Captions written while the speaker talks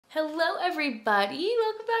Hello everybody,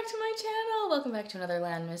 welcome back to my channel. Welcome back to another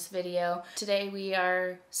LANMAS video. Today we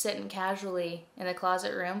are sitting casually in a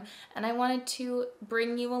closet room and I wanted to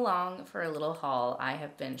bring you along for a little haul. I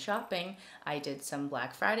have been shopping. I did some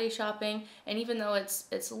Black Friday shopping, and even though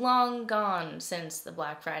it's long gone since the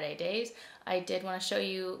Black Friday days, I did want to show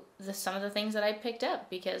you some of the things that I picked up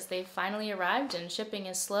because they've finally arrived and shipping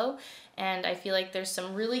is slow, and I feel like there's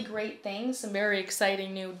some really great things, some very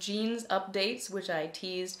exciting new jeans updates, which I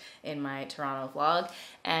teased in my Toronto vlog,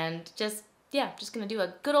 and just gonna do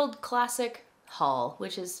a good old classic haul,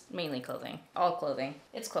 which is mainly clothing. All clothing.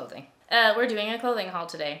 It's clothing. We're doing a clothing haul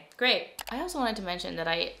today. Great. I also wanted to mention that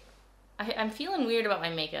I'm feeling weird about my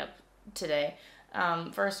makeup today.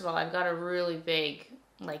 First of all, I've got a really big,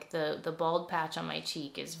 like the bald patch on my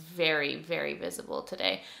cheek is very, very visible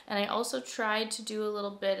today. And I also tried to do a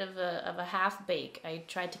little bit of a half bake. I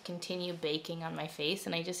tried to continue baking on my face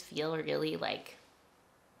and I just feel really like,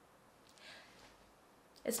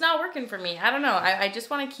 it's not working for me. I don't know. I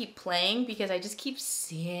just want to keep playing because I just keep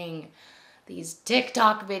seeing these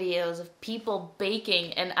TikTok videos of people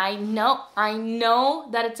baking, and I know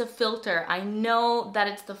that it's a filter. I know that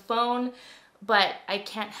it's the phone, but I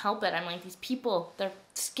can't help it. I'm like, these people, their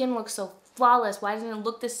skin looks so flawless. Why doesn't it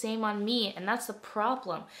look the same on me? And that's the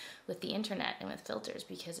problem with the internet and with filters,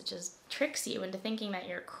 because it just tricks you into thinking that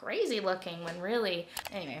you're crazy looking when really...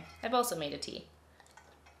 Anyway, I've also made a tea.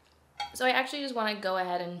 So I actually just want to go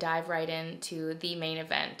ahead and dive right into the main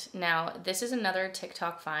event. Now, this is another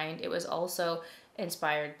TikTok find. It was also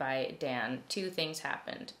inspired by Dan. Two things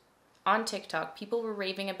happened. On TikTok, people were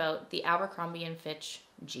raving about the Abercrombie & Fitch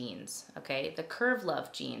jeans, okay? The Curve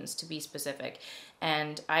Love jeans, to be specific.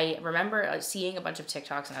 And I remember seeing a bunch of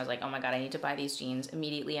TikToks and I was like, oh my God, I need to buy these jeans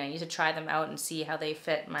immediately. And I need to try them out and see how they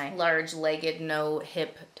fit my large-legged,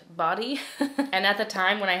 no-hipped body. And at the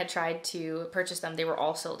time when I had tried to purchase them, they were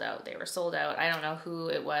all sold out. They were sold out. I don't know who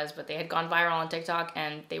it was, but they had gone viral on TikTok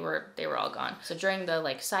and they were all gone. So during the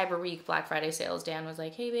like Cyber Week Black Friday sales, Dan was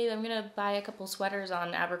like, hey babe, I'm gonna buy a couple sweaters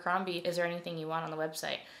on Abercrombie. Is there anything you want on the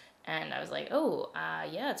website? And I was like, oh,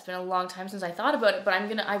 yeah, it's been a long time since I thought about it, but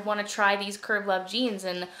I want to try these Curve Love jeans.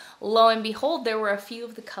 And lo and behold, there were a few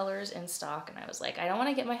of the colors in stock. And I was like, I don't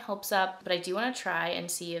want to get my hopes up, but I do want to try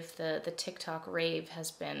and see if the TikTok rave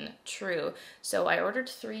has been true. So I ordered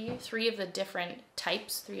three of the different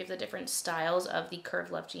types, three of the different styles of the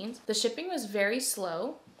Curve Love jeans. The shipping was very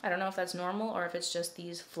slow. I don't know if that's normal or if it's just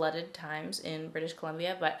these flooded times in British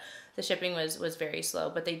Columbia, but the shipping was very slow.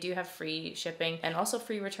 But they do have free shipping and also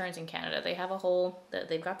free returns in Canada. They have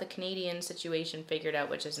they've got the Canadian situation figured out,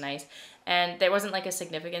 which is nice. And there wasn't like a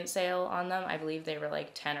significant sale on them. I believe they were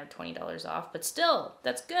like $10 or $20 off, but still,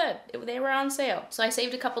 that's good. They were on sale. So I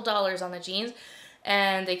saved a couple dollars on the jeans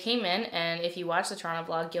and they came in. And if you watch the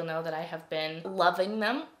Toronto vlog, you'll know that I have been loving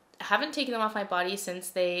them. I haven't taken them off my body since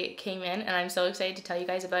they came in, and I'm so excited to tell you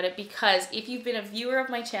guys about it because if you've been a viewer of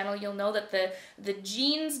my channel, you'll know that the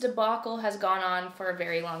jeans debacle has gone on for a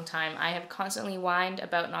very long time. I have constantly whined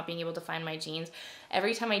about not being able to find my jeans.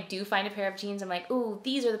 Every time I do find a pair of jeans, I'm like, ooh,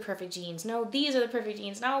 these are the perfect jeans. No, these are the perfect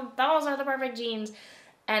jeans. No, those are the perfect jeans.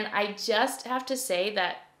 And I just have to say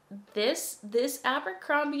that this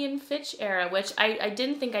Abercrombie & Fitch era, which I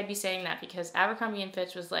didn't think I'd be saying that because Abercrombie &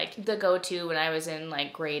 Fitch was like the go-to when I was in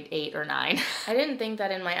like grade 8 or 9. I didn't think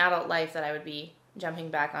that in my adult life that I would be jumping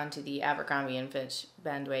back onto the Abercrombie & Fitch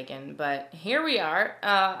bandwagon, but here we are.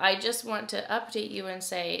 I just want to update you and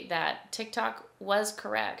say that TikTok was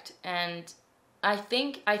correct, and I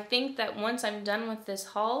think that once I'm done with this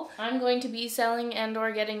haul, I'm going to be selling and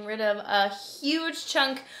or getting rid of a huge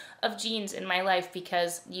chunk of jeans in my life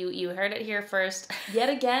because you heard it here first. Yet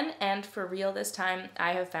again, and for real this time,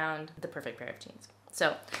 I have found the perfect pair of jeans.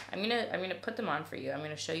 So I'm gonna put them on for you. I'm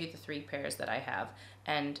gonna show you the 3 pairs that I have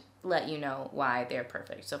and let you know why they're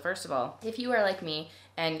perfect. So first of all, if you are like me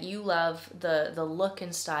and you love the look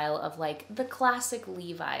and style of like the classic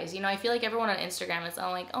Levi's, you know, I feel like everyone on Instagram is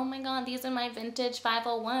all like, oh my God, these are my vintage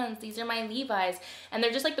 501s, these are my Levi's, and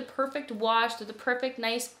they're just like the perfect wash, they're the perfect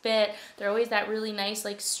nice fit, they're always that really nice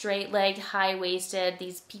like straight legged, high waisted,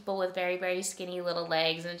 these people with very, very skinny little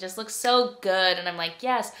legs, and it just looks so good, and I'm like,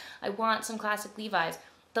 yes, I want some classic Levi's.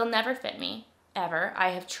 They'll never fit me. Ever.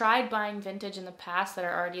 I have tried buying vintage in the past that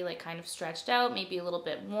are already like kind of stretched out, maybe a little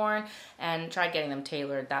bit worn, and tried getting them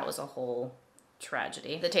tailored. That was a whole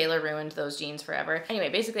tragedy. The tailor ruined those jeans forever. Anyway,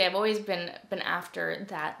 basically I've always been after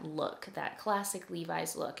that look, that classic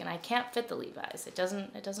Levi's look, and I can't fit the Levi's. It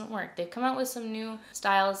doesn't work. They've come out with some new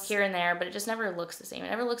styles here and there, but it just never looks the same.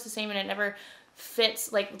 It never looks the same and it never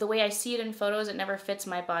fits, like the way I see it in photos, it never fits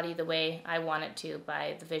my body the way I want it to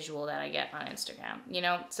by the visual that I get on Instagram, you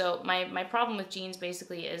know? So my problem with jeans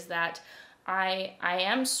basically is that I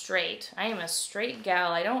am straight. I am a straight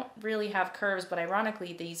gal. I don't really have curves, but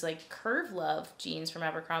ironically, these like Curve Love jeans from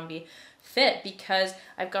Abercrombie fit because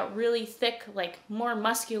I've got really thick, like more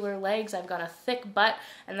muscular legs. I've got a thick butt,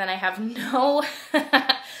 and then I have no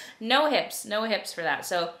no hips for that.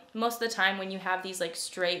 So most of the time when you have these like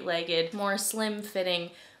straight-legged, more slim-fitting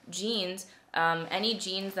jeans, any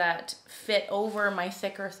jeans that fit over my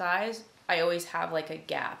thicker thighs, I always have like a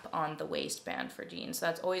gap on the waistband for jeans. So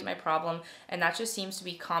that's always my problem. And that just seems to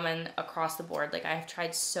be common across the board. Like I have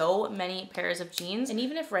tried so many pairs of jeans, and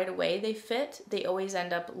even if right away they fit, they always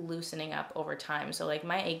end up loosening up over time. So like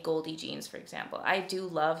my A. Goldie jeans, for example, I do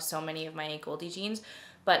love so many of my A. Goldie jeans,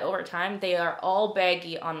 but over time they are all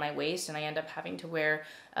baggy on my waist, and I end up having to wear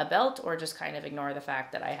a belt or just kind of ignore the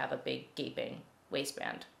fact that I have a big gaping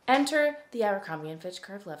waistband. Enter the Abercrombie & Fitch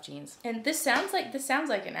Curve Love jeans. And this sounds like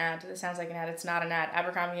an ad. This sounds like an ad. It's not an ad.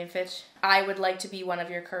 Abercrombie & Fitch, I would like to be one of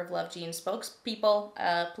your Curve Love jeans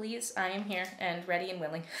spokespeople. Please, I am here and ready and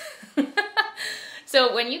willing.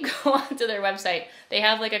 So when you go onto their website, they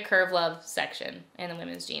have like a Curve Love section in the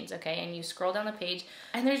women's jeans, okay? And you scroll down the page,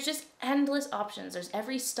 and there's just endless options. There's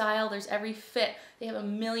every style, there's every fit. They have a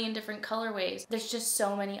million different colorways. There's just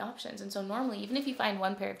so many options. And so normally, even if you find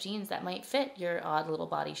one pair of jeans that might fit your odd little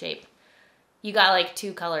body shape, you got like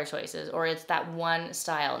 2 color choices, or it's that one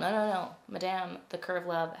style. No, madame, the Curve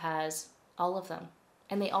Love has all of them.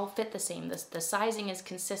 And they all fit the same. The sizing is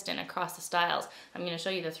consistent across the styles. I'm gonna show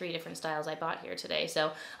you the 3 different styles I bought here today.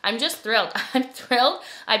 So I'm just thrilled. I'm thrilled.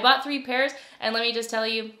 I bought 3 pairs, and let me just tell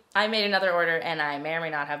you, I made another order, and I may or may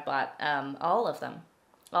not have bought all of them.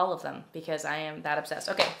 All of them, because I am that obsessed.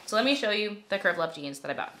 Okay, so let me show you the Curve Love jeans that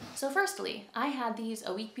I bought. So firstly, I had these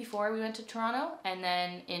a week before we went to Toronto, and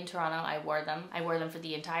then in Toronto I wore them. I wore them for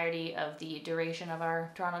the entirety of the duration of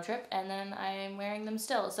our Toronto trip, and then I'm wearing them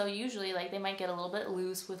still. So usually like they might get a little bit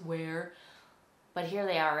loose with wear, but here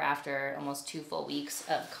they are after almost 2 full weeks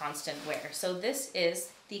of constant wear. So this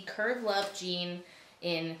is the Curve Love jean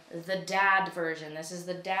in the dad version. This is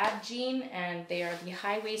the dad jean, and they are the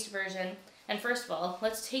high waist version. And first of all,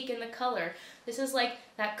 let's take in the color. This is like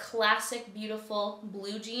that classic, beautiful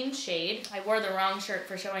blue jean shade. I wore the wrong shirt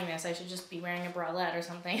for showing this. I should just be wearing a bralette or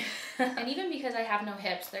something. And even because I have no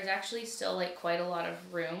hips, there's actually still like quite a lot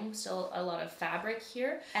of room, still a lot of fabric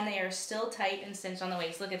here. And they are still tight and cinched on the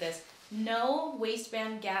waist. Look at this. No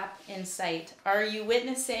waistband gap in sight. Are you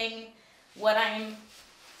witnessing what I'm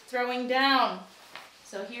throwing down?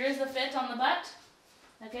 So here's the fit on the butt.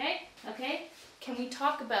 Okay? Can we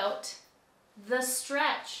talk about the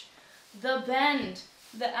stretch, the bend,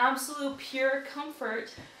 the absolute pure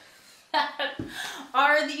comfort that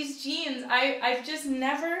are these jeans? I've just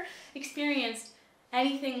never experienced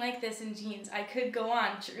anything like this in jeans. I could go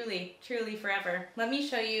on truly forever. Let me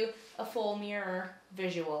show you a full mirror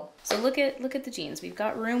visual. So look at the jeans. We've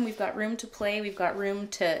got room to play, we've got room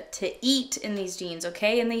to eat in these jeans,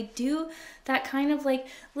 okay? And they do that kind of like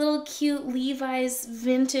little cute Levi's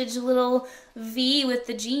vintage little V with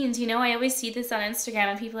the jeans. You know, I always see this on Instagram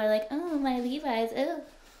and people are like, oh, my Levi's, oh,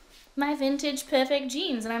 my vintage perfect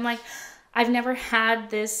jeans. And I'm like, I've never had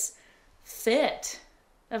this fit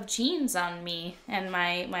of jeans on me and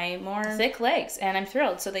my more thick legs, and I'm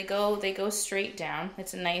thrilled. So they go straight down.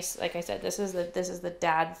 It's a nice, like I said, this is the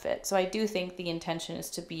dad fit. So I do think the intention is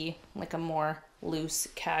to be like a more loose,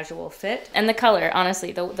 casual fit. And the color,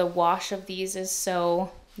 honestly, the wash of these is so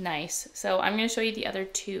nice. So I'm going to show you the other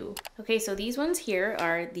 2. Okay, so these ones here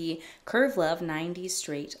are the Curve Love 90s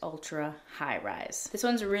Straight Ultra High Rise. This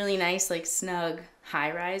one's really nice, like snug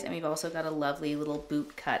high rise, and we've also got a lovely little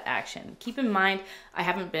boot cut action. Keep in mind, I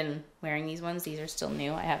haven't been wearing these ones. These are still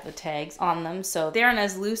new. I have the tags on them, so they aren't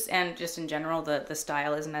as loose, and just in general, the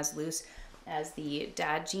style isn't as loose as the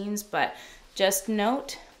dad jeans, but just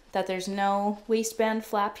note that there's no waistband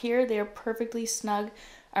flap here. They're perfectly snug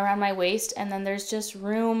around my waist, and then there's just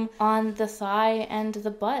room on the thigh and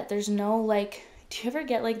the butt. There's no like, do you ever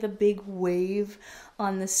get like the big wave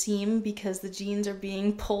on the seam because the jeans are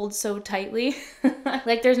being pulled so tightly?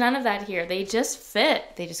 Like there's none of that here. They just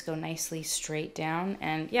fit. They just go nicely straight down,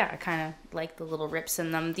 and yeah, I kind of like the little rips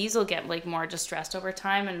in them. These will get like more distressed over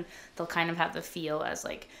time, and they'll kind of have the feel as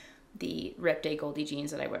like the ripped A. Goldie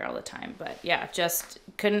jeans that I wear all the time. But yeah, just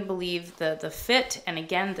couldn't believe the fit, and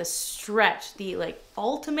again the stretch, the like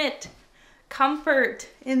ultimate comfort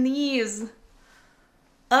in these.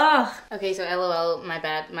 Ugh. Okay, so LOL, my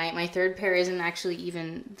bad. My third pair isn't actually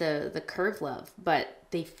even the Curve Love, but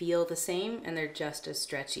they feel the same and they're just as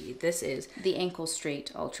stretchy. This is the Ankle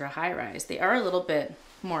Straight Ultra High Rise. They are a little bit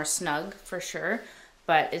more snug for sure,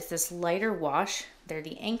 but it's this lighter wash. They're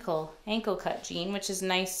the ankle cut jean, which is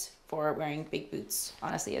nice for wearing big boots,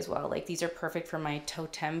 honestly, as well. Like, these are perfect for my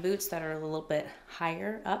totem boots that are a little bit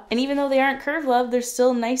higher up. And even though they aren't Curve Love, they're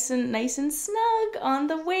still nice and snug on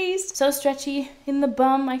the waist. So stretchy in the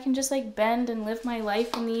bum. I can just like bend and live my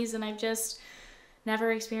life in these, and I've just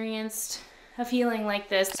never experienced a feeling like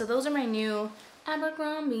this. So those are my new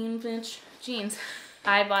Abercrombie & Fitch jeans.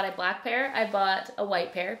 I bought a black pair, I bought a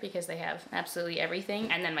white pair because they have absolutely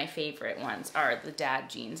everything, and then my favorite ones are the dad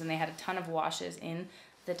jeans, and they had a ton of washes in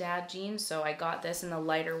the dad jeans, so I got this in the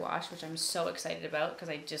lighter wash, which I'm so excited about because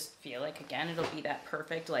I just feel like, again, it'll be that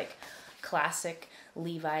perfect like classic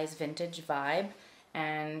Levi's vintage vibe.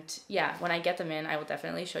 And yeah, when I get them in, I will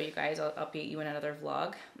definitely show you guys. I'll update you in another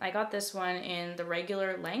vlog. I got this one in the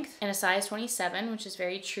regular length in a size 27, which is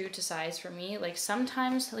very true to size for me. Like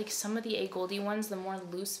sometimes, like some of the A Goldie ones, the more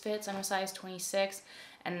loose fits, I'm a size 26.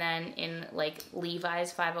 And then in like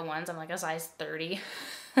Levi's 501s, I'm like a size 30.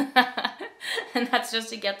 And that's just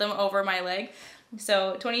to get them over my leg.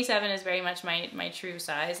 So 27 is very much my true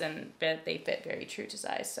size, and they fit very true to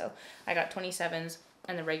size. So I got 27s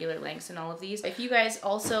and the regular lengths in all of these. If you guys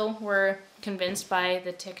also were convinced by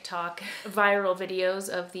the TikTok viral videos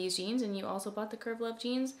of these jeans and you also bought the Curve Love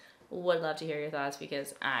jeans, would love to hear your thoughts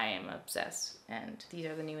because I am obsessed. And these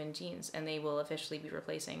are the new in jeans, and they will officially be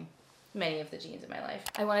replacing many of the jeans in my life.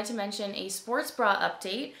 I wanted to mention a sports bra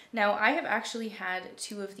update. Now, I have actually had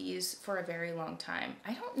 2 of these for a very long time.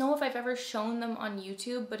 I don't know if I've ever shown them on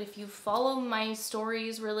YouTube, but if you follow my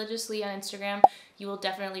stories religiously on Instagram, you will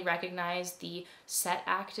definitely recognize the Set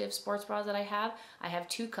Active sports bras that I have. I have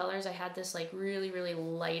 2 colors. I had this like really, really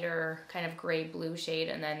lighter kind of gray blue shade,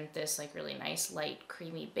 and then this like really nice light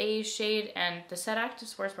creamy beige shade. And the Set Active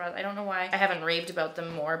sports bras, I don't know why I haven't raved about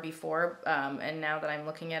them more before, and now that I'm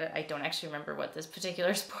looking at it, I don't actually remember what this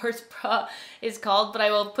particular sports bra is called, but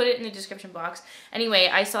I will put it in the description box. Anyway,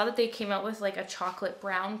 I saw that they came out with like a chocolate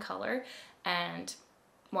brown color and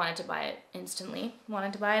wanted to buy it instantly.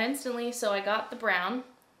 So I got the brown.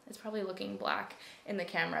 It's probably looking black in the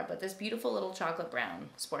camera, but this beautiful little chocolate brown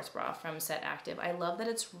sports bra from Set Active. I love that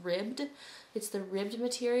it's ribbed. It's the ribbed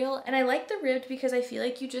material, and I like the ribbed because I feel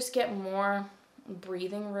like you just get more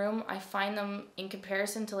breathing room. I find them, in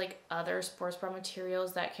comparison to like other sports bra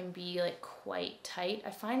materials that can be like quite tight, I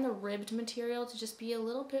find the ribbed material to just be a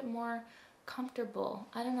little bit more comfortable.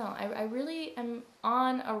 I don't know. I really am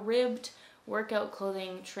on a ribbed workout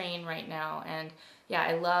clothing train right now, and yeah,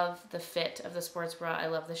 I love the fit of the sports bra. I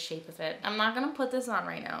love the shape of it. I'm not gonna put this on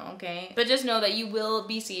right now, okay? But just know that you will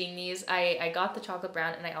be seeing these. I got the chocolate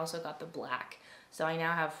brown and I also got the black. So I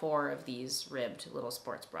now have 4 of these ribbed little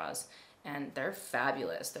sports bras, and they're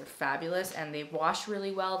fabulous. They're fabulous, and they wash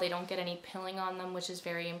really well. They don't get any pilling on them, which is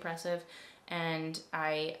very impressive. And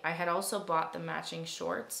I had also bought the matching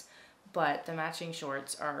shorts, but the matching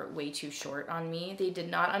shorts are way too short on me. They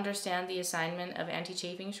did not understand the assignment of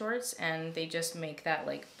anti-chafing shorts, and they just make that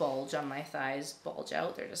like bulge on my thighs bulge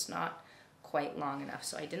out. They're just not quite long enough,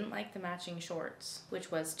 so I didn't like the matching shorts,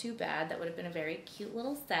 which was too bad. That would have been a very cute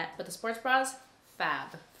little set, but the sports bras,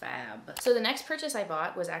 fab. So the next purchase I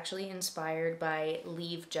bought was actually inspired by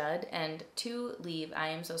Liv Judd, and to Liv, I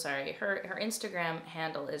am so sorry, her Instagram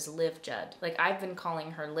handle is Liv Judd. Like, I've been calling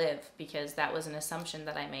her Liv because that was an assumption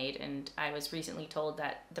that I made, and I was recently told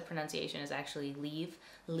that the pronunciation is actually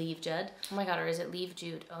Liv Judd. Oh my god, or is it Liv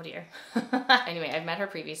Jude? Oh dear. Anyway, I've met her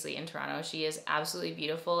previously in Toronto. She is absolutely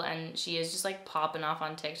beautiful, and she is just like popping off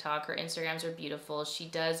on TikTok. Her Instagrams are beautiful. She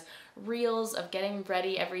does reels of getting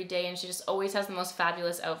ready every day, and she just always has the most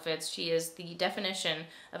fabulous outfits. She is the definition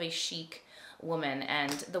of a chic woman,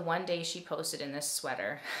 and the one day she posted in this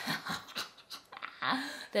sweater,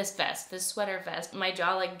 this sweater vest, my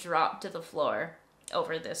jaw like dropped to the floor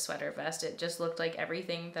over this sweater vest. It just looked like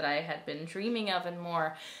everything that I had been dreaming of and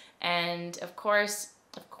more. And of course,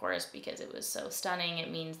 because it was so stunning, it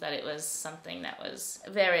means that it was something that was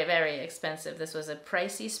very, very expensive. This was a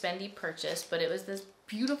pricey, spendy purchase, but it was this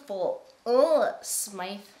beautiful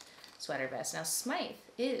Smythe sweater vest. Now, Smythe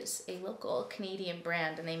is a local Canadian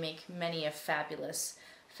brand, and they make many of fabulous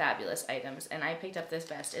items, and I picked up this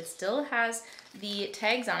vest. It still has the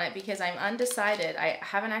tags on it because I'm undecided. I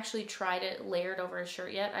haven't actually tried it layered over a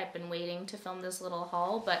shirt yet. I've been waiting to film this little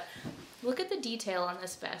haul, but look at the detail on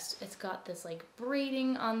this vest. It's got this like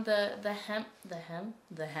braiding on the hem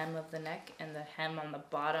of the neck, and the hem on the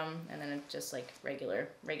bottom, and then it's just like regular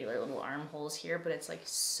little armholes here, but it's like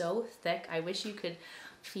so thick. I wish you could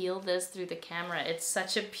feel this through the camera. It's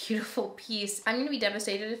such a beautiful piece. I'm gonna be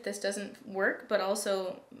devastated if this doesn't work, but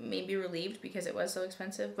also maybe relieved because it was so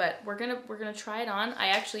expensive. But we're gonna try it on. I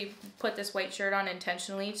actually put this white shirt on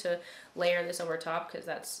intentionally to layer this over top because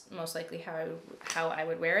that's most likely how I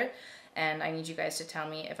would wear it. And I need you guys to tell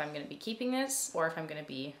me if I'm gonna be keeping this or if I'm gonna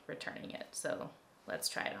be returning it. So let's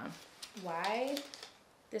try it on. Why?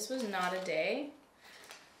 This was not a day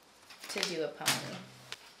to do a pony.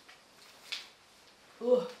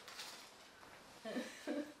 Ooh.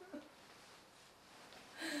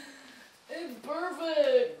 It's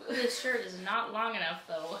perfect. This shirt is not long enough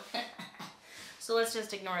though. So let's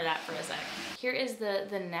just ignore that for a second. Here is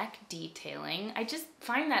the neck detailing. I just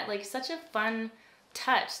find that like such a fun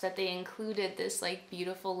touch that they included this like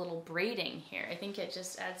beautiful little braiding here. I think it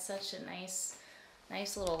just adds such a nice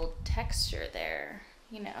little texture there.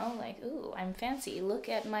 You know, like, ooh, I'm fancy. Look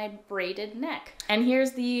at my braided neck. And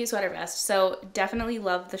here's the sweater vest. So definitely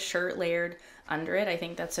love the shirt layered under it. I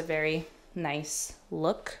think that's a very nice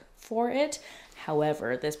look for it.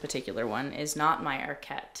 However, this particular one is not my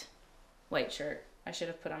Arquette white shirt. I should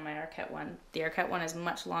have put on my Arquette one. The Arquette one is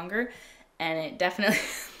much longer and it definitely,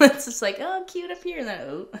 it's just like, oh, cute up here. And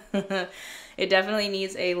then, oh, it definitely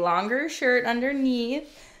needs a longer shirt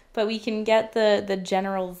underneath, but we can get the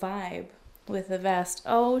general vibe with the vest.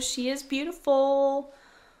 Oh, she is beautiful.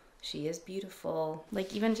 She is beautiful.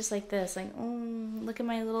 Like even just like this, like, oh, look at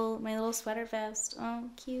my little sweater vest. Oh,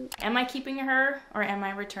 cute. Am I keeping her or am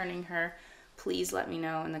I returning her? Please let me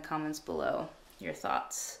know in the comments below your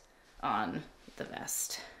thoughts on the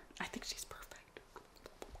vest. I think she's perfect.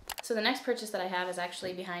 So the next purchase that I have is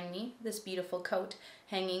actually behind me. This beautiful coat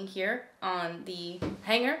hanging here on the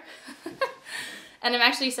hanger. And I'm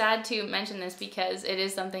actually sad to mention this because it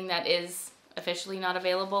is something that is officially not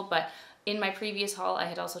available, but in my previous haul, I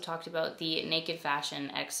had also talked about the Naked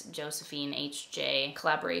Fashion x Josephine HJ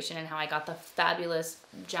collaboration and how I got the fabulous,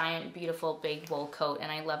 giant, beautiful, big wool coat,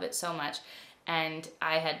 and I love it so much. And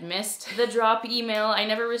I had missed the drop email. I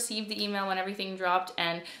never received the email when everything dropped,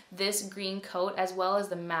 and this green coat as well as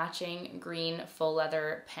the matching green full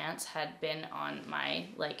leather pants had been on my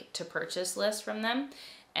like to purchase list from them.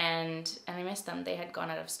 And I missed them. They had gone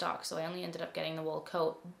out of stock, so I only ended up getting the wool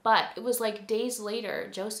coat. But it was like days later,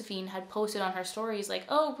 Josephine had posted on her stories like,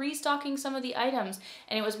 oh, restocking some of the items.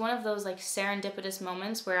 And it was one of those like serendipitous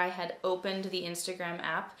moments where I had opened the Instagram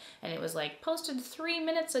app and it was like posted 3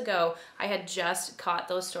 minutes ago. I had just caught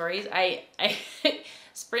those stories. I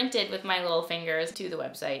sprinted with my little fingers to the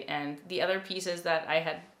website, and the other pieces that I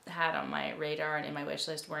had on my radar and in my wish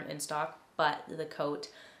list weren't in stock, but the coat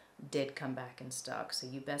did come back in stock, so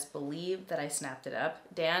you best believe that I snapped it up.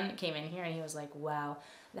 Dan came in here and he was like, wow,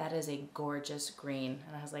 that is a gorgeous green.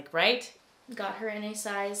 And I was like, right? Got her in a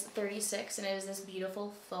size 36 and it is this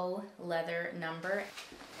beautiful faux leather number.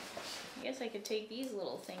 I guess I could take these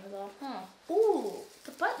little things off, huh? Ooh,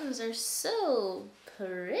 the buttons are so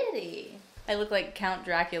pretty. I look like Count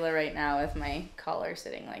Dracula right now with my collar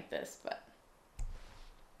sitting like this, but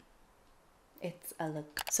it's a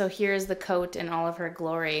look. So here's the coat in all of her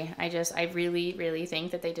glory. I really, really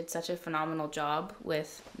think that they did such a phenomenal job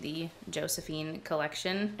with the Josephine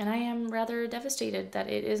collection. And I am rather devastated that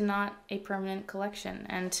it is not a permanent collection.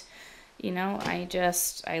 And, you know,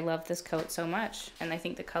 I love this coat so much. And I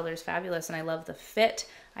think the color is fabulous and I love the fit.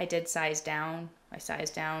 I did size down. I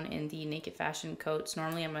sized down in the Naked Fashion coats.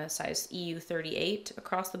 Normally I'm a size EU 38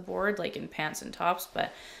 across the board, like in pants and tops,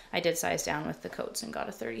 but I did size down with the coats and got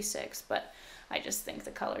a 36. But I just think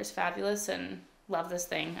the color is fabulous and love this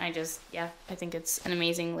thing. I think it's an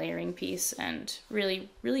amazing layering piece and really,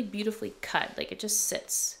 really beautifully cut. Like it just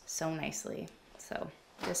sits so nicely. So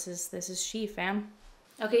this is she, fam.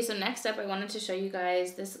 Okay, so next up I wanted to show you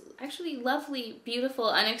guys this actually lovely, beautiful,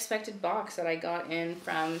 unexpected box that I got in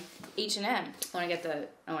from H&M. I want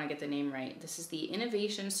to get the name right. This is the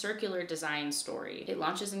Innovation Circular Design Story. It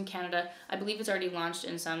launches in Canada. I believe it's already launched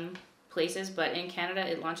in some places, but in Canada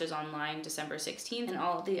it launches online December 16th, and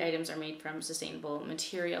all of the items are made from sustainable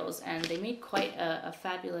materials, and they made quite a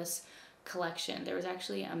fabulous collection. There was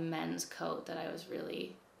actually a men's coat that I was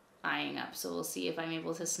really eyeing up, so we'll see if I'm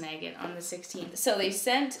able to snag it on the 16th. So they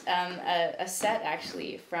sent a set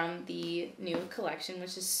actually from the new collection,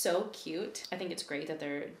 which is so cute. I think it's great that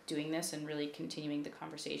they're doing this and really continuing the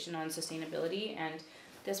conversation on sustainability, and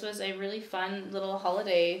this was a really fun little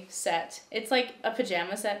holiday set. It's like a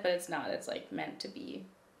pajama set, but it's not. It's like meant to be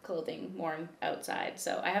clothing worn outside.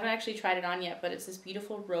 So I haven't actually tried it on yet, but it's this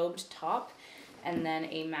beautiful robed top and then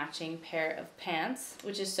a matching pair of pants,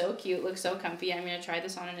 which is so cute, looks so comfy. I'm gonna try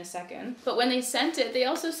this on in a second. But when they sent it, they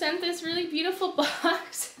also sent this really beautiful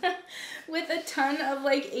box with a ton of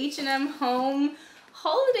like H&M home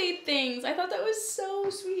holiday things. I thought that was so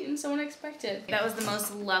sweet and so unexpected. That was the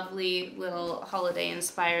most lovely little holiday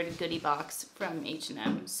inspired goodie box from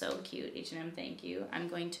H&M. So cute. H&M, thank you. I'm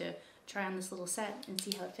going to try on this little set and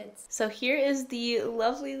see how it fits. So here is the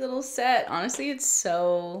lovely little set. Honestly, it's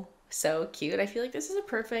so cute. I feel like this is a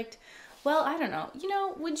perfect, well, I don't know. You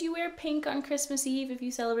know, would you wear pink on Christmas Eve if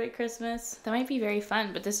you celebrate Christmas? That might be very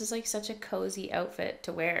fun, but this is like such a cozy outfit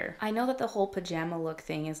to wear. I know that the whole pajama look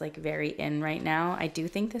thing is like very in right now. I do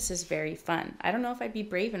think this is very fun. I don't know if I'd be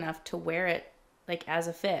brave enough to wear it like as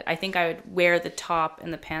a fit. I think I would wear the top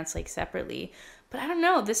and the pants like separately. But I don't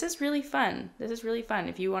know, this is really fun. This is really fun.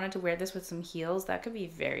 If you wanted to wear this with some heels, that could be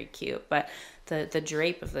very cute. But the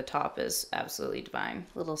drape of the top is absolutely divine.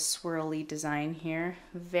 Little swirly design here.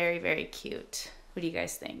 Very, very cute. What do you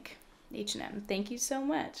guys think? H&M, thank you so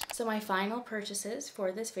much. So my final purchases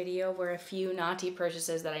for this video were a few naughty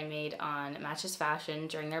purchases that I made on Matches Fashion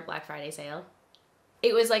during their Black Friday sale.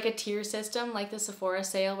 It was like a tier system, like the Sephora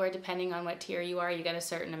sale, where depending on what tier you are, you get a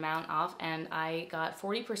certain amount off, and I got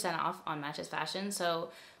 40% off on Matches Fashion, so,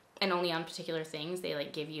 and only on particular things. They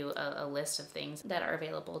like give you a list of things that are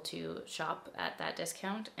available to shop at that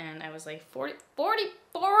discount, and I was like 40%!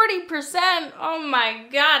 Oh my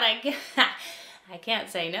god, I can't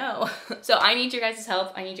say no. So I need your guys'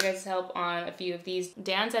 help. I need your guys' help on a few of these.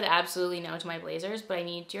 Dan said absolutely no to my blazers, but I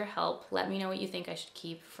need your help. Let me know what you think I should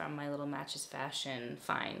keep from my little Matches Fashion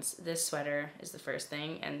finds. This sweater is the first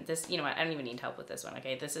thing, and this, you know what, I don't even need help with this one,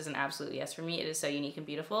 okay? This is an absolute yes for me. It is so unique and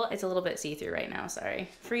beautiful. It's a little bit see-through right now, sorry.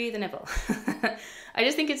 Free the nipple. I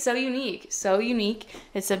just think it's so unique, so unique.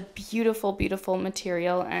 It's a beautiful, beautiful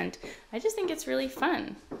material, and I just think it's really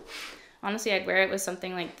fun. Honestly, I'd wear it with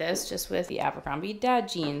something like this, just with the Abercrombie dad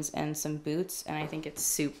jeans and some boots, and I think it's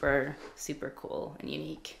super, super cool and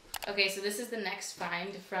unique. Okay, so this is the next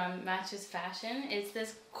find from Matches Fashion. It's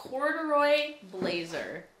this corduroy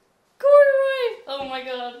blazer. Corduroy! Oh my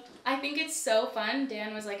god. I think it's so fun.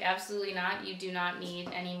 Dan was like, absolutely not. You do not need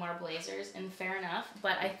any more blazers, and fair enough.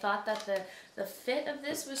 But I thought that the fit of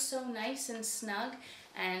this was so nice and snug,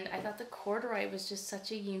 and I thought the corduroy was just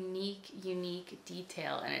such a unique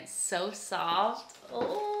detail, and it's so soft.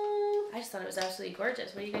 Oh, I just thought it was absolutely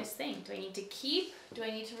gorgeous. What do you guys think? Do I need to keep? Do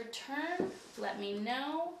I need to return? Let me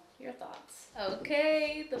know your thoughts.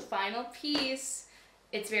 Okay, the final piece.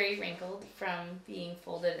 It's very wrinkled from being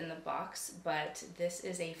folded in the box, but this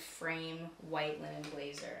is a frame white linen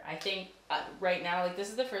blazer. I think right now, like, this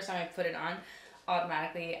is the first time I put it on,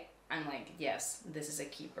 automatically I'm like, yes, this is a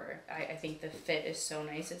keeper. I think the fit is so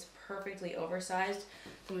nice. It's perfectly oversized.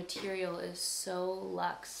 The material is so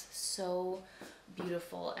luxe, so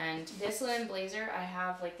beautiful. And this linen blazer, I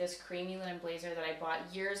have like this creamy linen blazer that I bought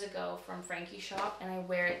years ago from Frankie's shop, and I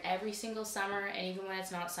wear it every single summer, and even when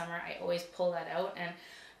it's not summer, I always pull that out. And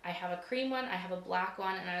I have a cream one, I have a black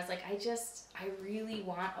one, and I was like, I really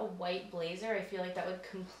want a white blazer. I feel like that would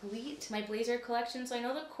complete my blazer collection. So I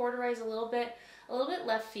know the corduroy is a little bit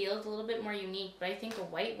left field, a little bit more unique, but I think a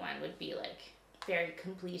white one would be like very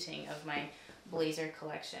completing of my blazer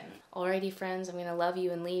collection. Alrighty friends, I'm gonna love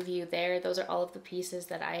you and leave you there. Those are all of the pieces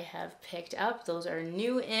that I have picked up. Those are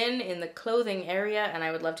new in the clothing area, and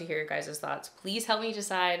I would love to hear your guys' thoughts. Please help me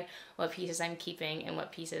decide what pieces I'm keeping and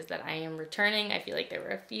what pieces that I am returning. I feel like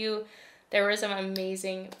there were some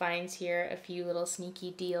amazing finds here, a few little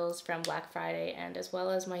sneaky deals from Black Friday, and as well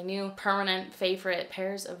as my new permanent favorite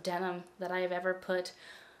pairs of denim that I have ever put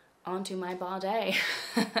onto my body.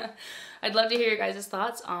 I'd love to hear your guys'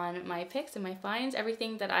 thoughts on my picks and my finds.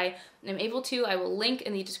 Everything that I am able to, I will link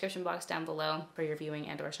in the description box down below for your viewing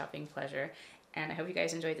and or shopping pleasure. And I hope you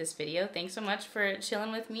guys enjoyed this video. Thanks so much for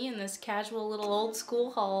chilling with me in this casual little old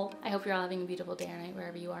school haul. I hope you're all having a beautiful day or night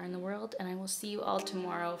wherever you are in the world, and I will see you all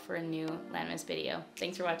tomorrow for a new LANMAS video.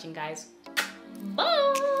 Thanks for watching, guys.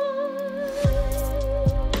 Bye!